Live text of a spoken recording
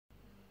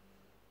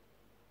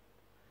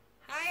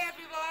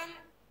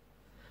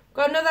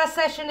Got another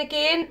session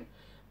again.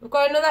 We've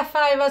got another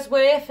 £5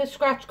 worth of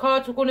scratch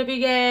cards we're going to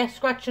be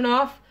scratching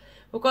off.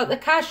 We've got the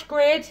cash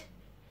grid.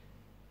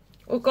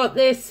 We've got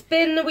the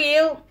spin the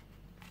wheel.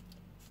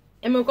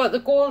 And we've got the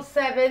gold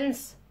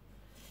sevens.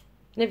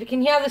 And if you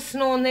can hear the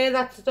snoring there,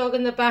 that's the dog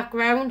in the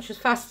background. She's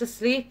fast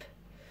asleep.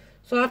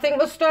 So I think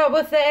we'll start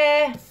with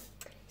the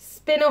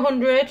spin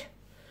 100.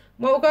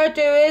 What we're going to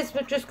do is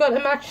we've just got to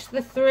match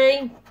the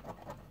three.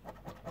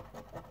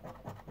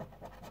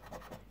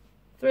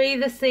 Three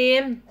the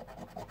same.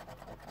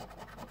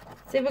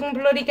 See if we can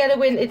bloody get a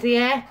win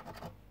today.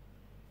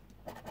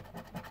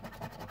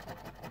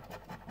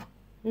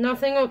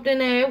 Nothing up to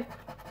now.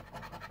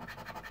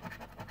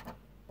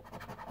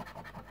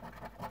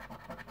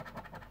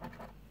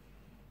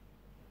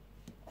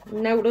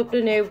 Note up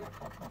to now.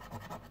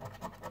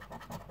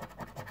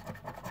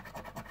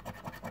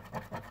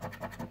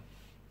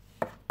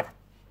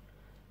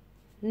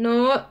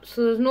 No,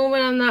 so there's no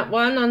win on that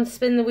one on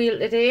spin the wheel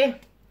today.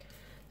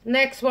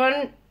 Next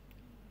one,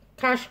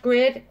 cash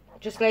grid,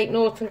 just like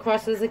noughts and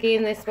crosses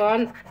again, this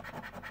one.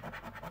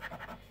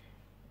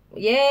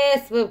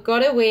 Yes, we've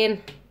got a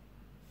win.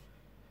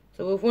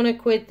 So we've won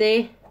 £1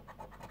 there.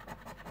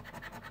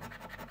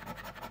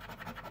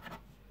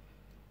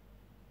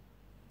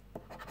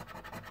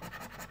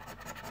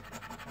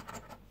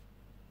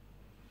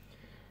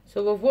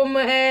 So we've won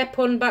my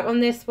pun back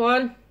on this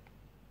one.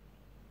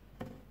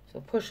 So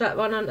push that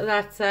one onto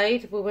that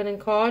side, we're winning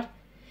card.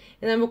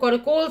 And then we've got a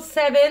gold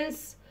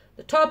sevens.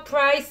 The top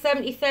prize,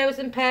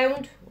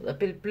 £70,000. That'd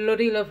be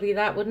bloody lovely,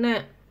 that, wouldn't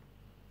it?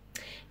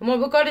 And what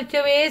we've got to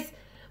do is,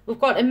 we've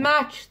got to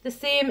match the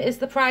same as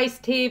the prize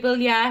table,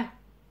 yeah.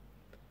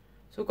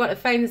 So we've got to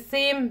find the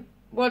same,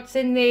 what's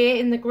in there,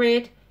 in the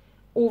grid,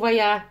 over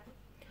here.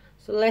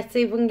 So let's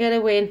see if we can get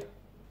a win.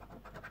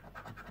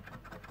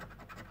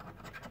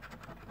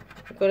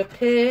 We've got a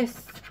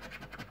purse.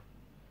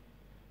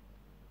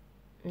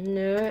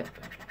 No.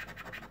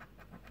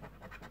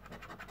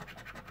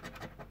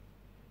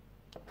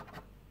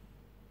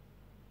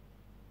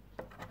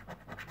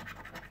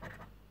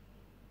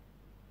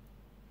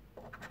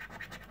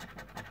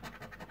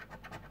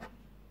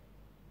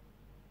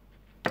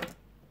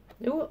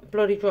 Oh,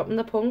 bloody dropping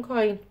the pun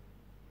coin.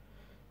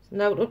 It's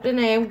now up to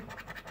now.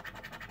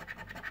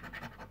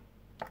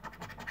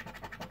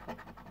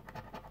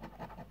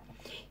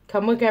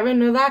 Can we get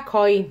another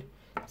coin?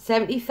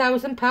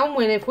 £70,000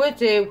 win if we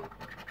do.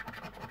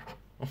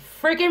 A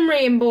friggin'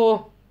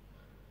 rainbow.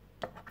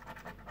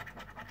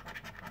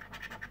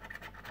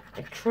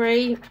 A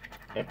tree.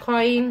 A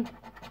coin.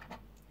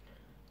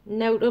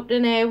 Note up to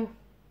now.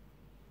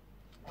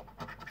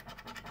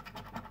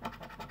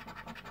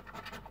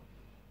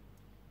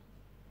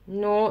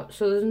 No,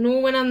 so there's no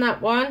win on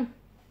that one.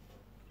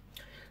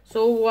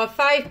 So we're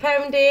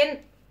 £5 in.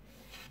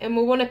 And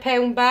we won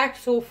 £1 back.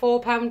 So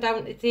 £4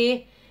 down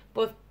today.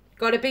 But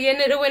got to be in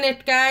it to win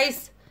it,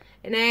 guys.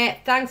 And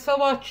thanks for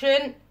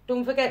watching.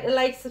 Don't forget to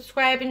like,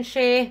 subscribe and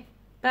share.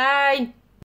 Bye.